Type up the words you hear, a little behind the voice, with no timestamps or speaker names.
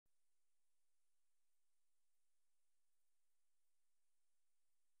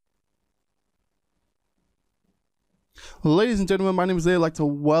Ladies and gentlemen, my name is Zay. I'd like to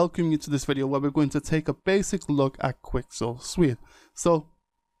welcome you to this video where we're going to take a basic look at Quixel Suite. So,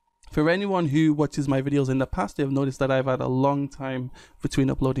 for anyone who watches my videos in the past, they have noticed that I've had a long time between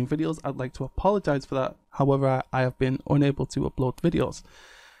uploading videos. I'd like to apologize for that. However, I have been unable to upload videos.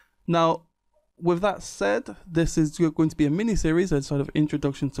 Now, with that said, this is going to be a mini-series, a sort of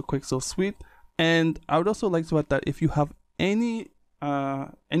introduction to Quixel Suite. And I would also like to add that if you have any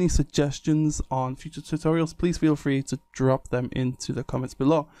suggestions on future tutorials, please feel free to drop them into the comments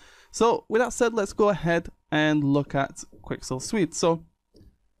below. So with that said, let's go ahead and look at Quixel Suite. So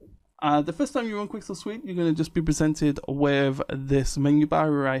the first time you run Quixel Suite, you're going to just be presented with this menu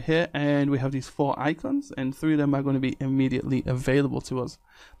bar right here, and we have these 4 icons, and 3 of them are going to be immediately available to us.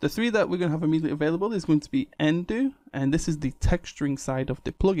 The 3 that we're going to have immediately available is going to be Undo, and this is the texturing side of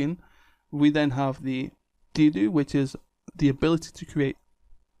the plugin. We then have the Dedo, which is the ability to create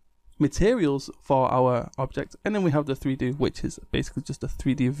materials for our object, and then we have the 3D, which is basically just a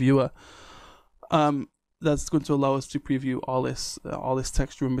 3D viewer that's going to allow us to preview all this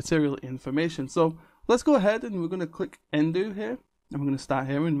texture and material information. So let's go ahead and we're going to click Undo here, and we're going to start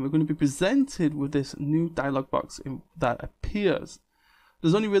here, and we're going to be presented with this new dialog box that appears.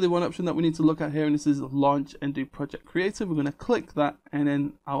 There's only really one option that we need to look at here, and this is Launch Undo Project Creator. We're going to click that, and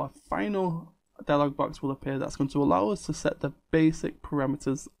then our final dialog box will appear. That's going to allow us to set the basic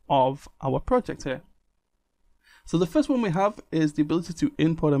parameters of our project here. So the first one we have is the ability to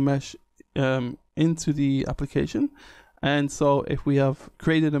import a mesh into the application. And so if we have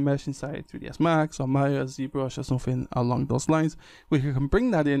created a mesh inside 3ds Max or Maya, ZBrush or something along those lines, we can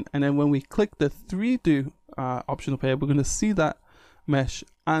bring that in, and then when we click the 3D option up here, we're going to see that mesh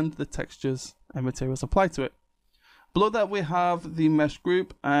and the textures and materials applied to it. Below that we have the mesh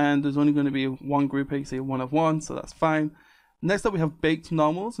group, and there's only going to be one group here, you see 1 of 1, so that's fine. Next up we have baked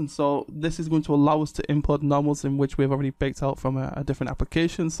normals, and so this is going to allow us to import normals in which we've already baked out from a different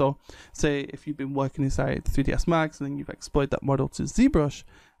application. So say if you've been working inside 3ds Max and then you've exploited that model to ZBrush,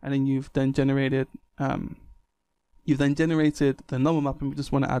 and then you've then generated the normal map, and we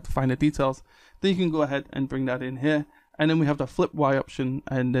just want to add finer details, then you can go ahead and bring that in here. And then we have the flip Y option,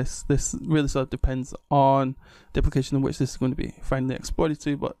 and this really sort of depends on the application in which this is going to be finally exported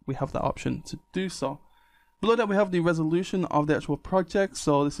to, but we have that option to do so. Below that we have the resolution of the actual project,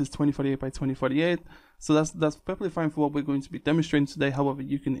 so this is 2048 by 2048, so that's perfectly fine for what we're going to be demonstrating today. However,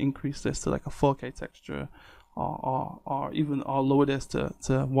 you can increase this to like a 4K texture, or even lower this to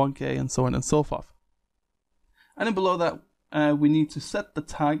 1K, and so on and so forth. And then below that, we need to set the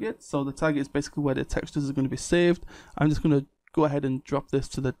target. So the target is basically where the textures are going to be saved. I'm just going to go ahead and drop this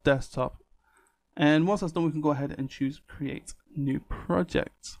to the desktop, and once that's done, we can go ahead and choose Create New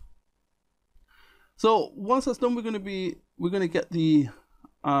Project. So once that's done, we're going to get the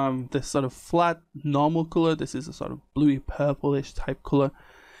this sort of flat normal color. This is a sort of bluey purplish type color,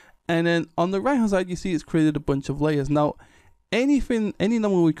 and then on the right hand side you see it's created a bunch of layers. Now any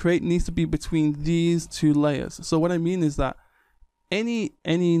normal we create needs to be between these 2 layers. So what I mean is that any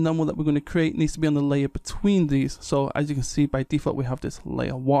normal that we're going to create needs to be on the layer between these. So as you can see, by default we have this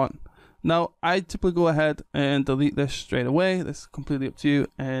layer 1. Now I typically go ahead and delete this straight away. This is completely up to you,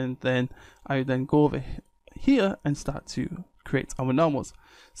 and then I then go over here and start to create our normals.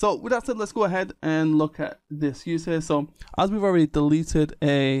 So with that said, let's go ahead and look at this use here. So as we've already deleted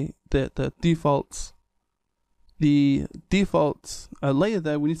the default layer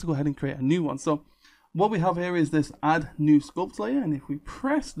there, we need to go ahead and create a new one. So what we have here is this Add New Sculpt layer, and if we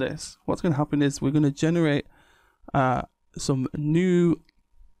press this, what's going to happen is we're going to generate some new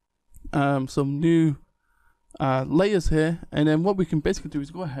layers here, and then what we can basically do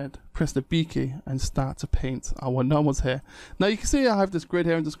is go ahead, press the B key, and start to paint our normals here. Now you can see I have this grid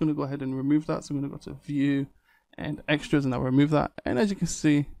here. I'm just going to go ahead and remove that. So I'm going to go to View and Extras, and I'll remove that, and as you can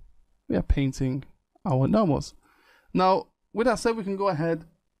see, we are painting our normals. Now with that said, we can go ahead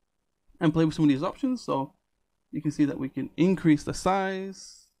and play with some of these options. So you can see that we can increase the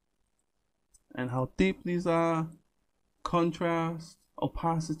size and how deep these are, contrast,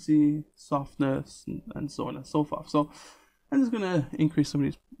 opacity, softness, and so on and so forth. So I'm just going to increase some of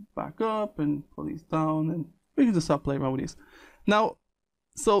these back up and pull these down, and we can just start playing around with these. Now,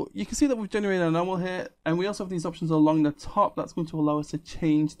 so you can see that we've generated a normal here, and we also have these options along the top that's going to allow us to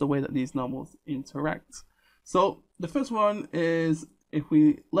change the way that these normals interact. So the first one is if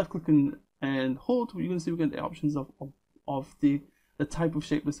we left click and hold, you're going to see we're going to get the options of the type of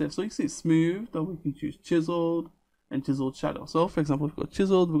shape. So you see it's smooth, or we can choose chiseled and chiseled shadow. So for example, if we go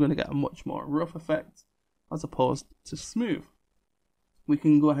chiseled, we're going to get a much more rough effect as opposed to smooth. We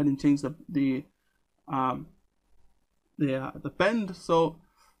can go ahead and change the bend. So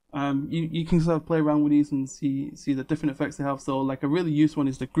you can sort of play around with these and see the different effects they have. So like a really useful one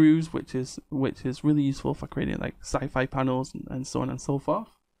is the grooves, which is really useful for creating like sci-fi panels and so on and so forth.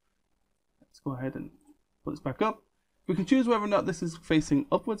 Let's go ahead and put this back up. We can choose whether or not this is facing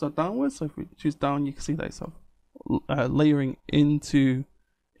upwards or downwards. So if we choose down, you can see that it's sort of layering into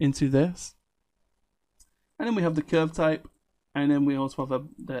this. And then we have the curve type, and then we also have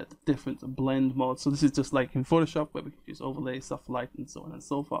the different blend modes. So this is just like in Photoshop, where we can use overlay, soft light, and so on and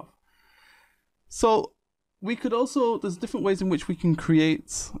so forth. So we could also, there's different ways in which we can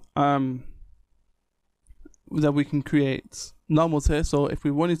create normals here. So if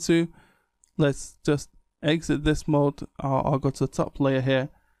we wanted to, let's just exit this mode. I'll go to the top layer here,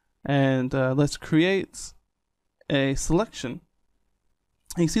 and let's create a selection.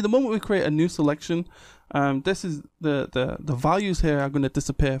 And you see, the moment we create a new selection, this is the values here are going to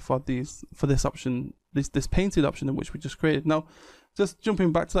disappear for this option, this painted option in which we just created. Now, just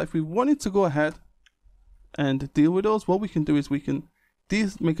jumping back to that, if we wanted to go ahead and deal with those, what we can do is we can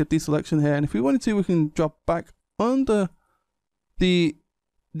make a deselection here, and if we wanted to, we can drop back under the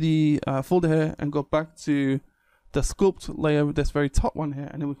folder here and go back to the sculpt layer with this very top one here,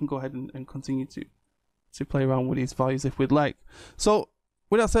 and then we can go ahead and continue to play around with these values if we'd like. So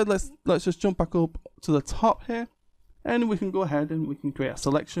with that said, let's just jump back up to the top here, and we can go ahead and we can create a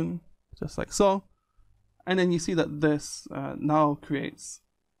selection just like so. And then you see that this now creates,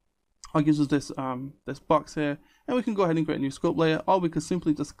 or gives us this this box here, and we can go ahead and create a new scope layer, or we could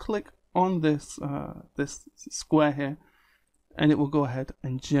simply just click on this this square here, and it will go ahead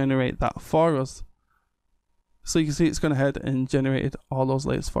and generate that for us. So you can see it's gone ahead and generated all those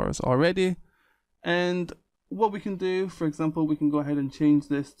layers for us already. And what we can do, for example, we can go ahead and change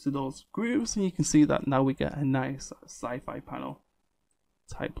this to those grooves, and you can see that now we get a nice sci-fi panel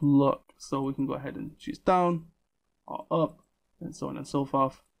type look. So we can go ahead and choose down or up and so on and so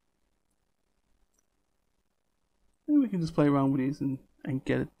forth. And we can just play around with these and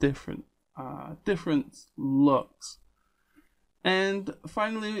get a different looks. And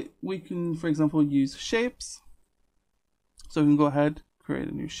finally, we can, for example, use shapes. So we can go ahead, create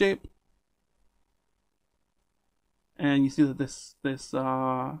a new shape. And you see that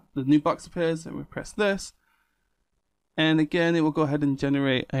the new box appears, and we press this, and again it will go ahead and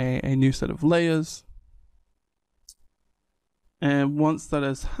generate a new set of layers. And once that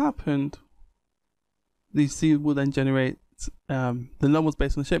has happened, you see it will then generate the normals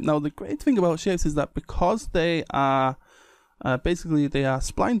based on the shape. Now the great thing about shapes is that because they are basically they are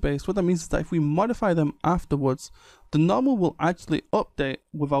spline based, what that means is that if we modify them afterwards, the normal will actually update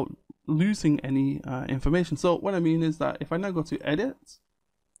without losing any information. So what I mean is that if I now go to edit,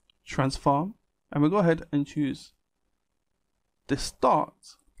 transform, and we go ahead and choose distort,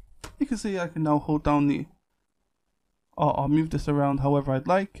 you can see I can now hold down or move this around however I'd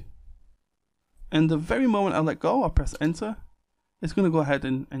like, and the very moment I let go, I press enter, it's going to go ahead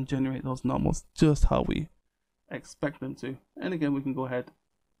and generate those normals just how we expect them to. And again, we can go ahead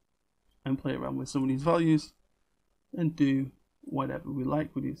and play around with some of these values and do whatever we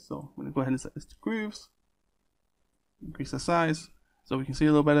like with these. So I'm going to go ahead and set this to grooves, increase the size so we can see a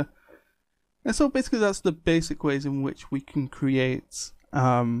little better. And so basically that's the basic ways in which we can create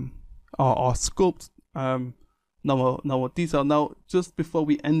or sculpt normal detail. Now, just before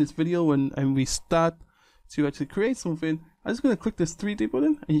we end this video and we start to actually create something, I'm just going to click this 3D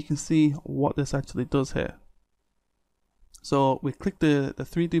button, and you can see what this actually does here. So we click the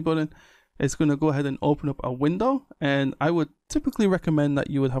 3D button, it's going to go ahead and open up a window, and I would typically recommend that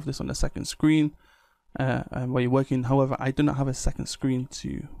you would have this on the second screen and while you're working. However, I do not have a second screen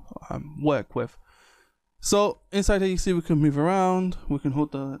to work with. So inside here, you see we can move around. We can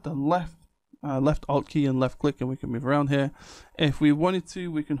hold the left alt key and left click, and we can move around here. If we wanted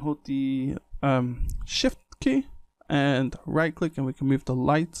to, we can hold the shift key and right click, and we can move the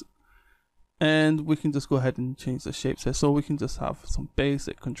light, and we can just go ahead and change the shapes here. So we can just have some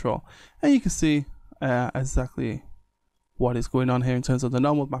basic control, and you can see exactly what is going on here in terms of the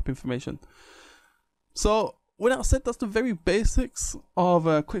normal map information. So with that said, that's the very basics of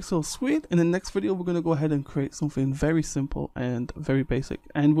Quixel Suite. In the next video, we're going to go ahead and create something very simple and very basic,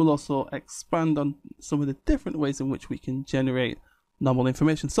 and we'll also expand on some of the different ways in which we can generate normal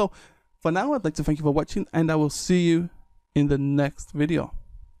information. So for now, I'd like to thank you for watching, and I will see you in the next video.